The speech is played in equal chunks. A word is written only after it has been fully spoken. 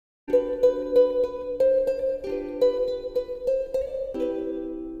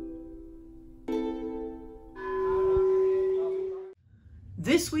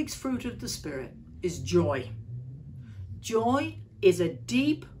This week's fruit of the Spirit is joy. Joy is a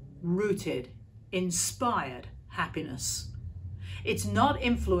deep-rooted, inspired happiness. It's not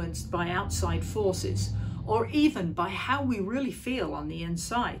influenced by outside forces or even by how we really feel on the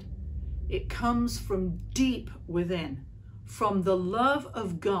inside. It comes from deep within, from the love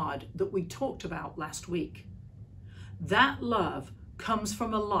of God that we talked about last week. That love comes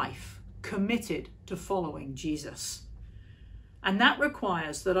from a life committed to following Jesus. And that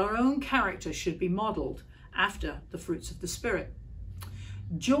requires that our own character should be modeled after the fruits of the Spirit.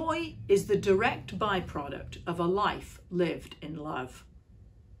 Joy is the direct byproduct of a life lived in love.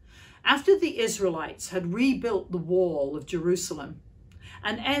 After the Israelites had rebuilt the wall of Jerusalem,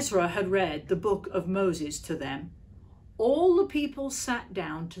 and Ezra had read the book of Moses to them, all the people sat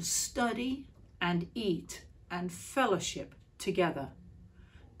down to study and eat and fellowship together.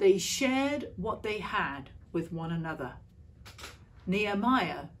 They shared what they had with one another.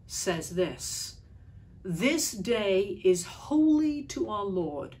 Nehemiah says this, "This day is holy to our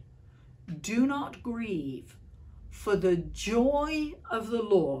Lord. Do not grieve, for the joy of the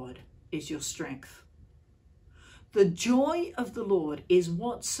Lord is your strength." The joy of the Lord is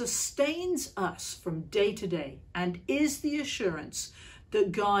what sustains us from day to day and is the assurance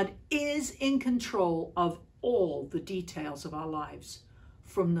that God is in control of all the details of our lives,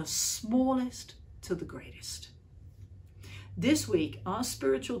 from the smallest to the greatest. This week, our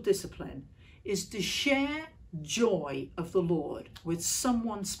spiritual discipline is to share joy of the Lord with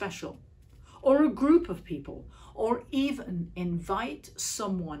someone special, or a group of people, or even invite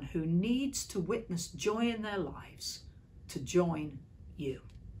someone who needs to witness joy in their lives to join you.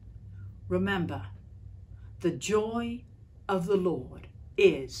 Remember, the joy of the Lord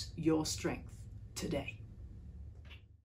is your strength today.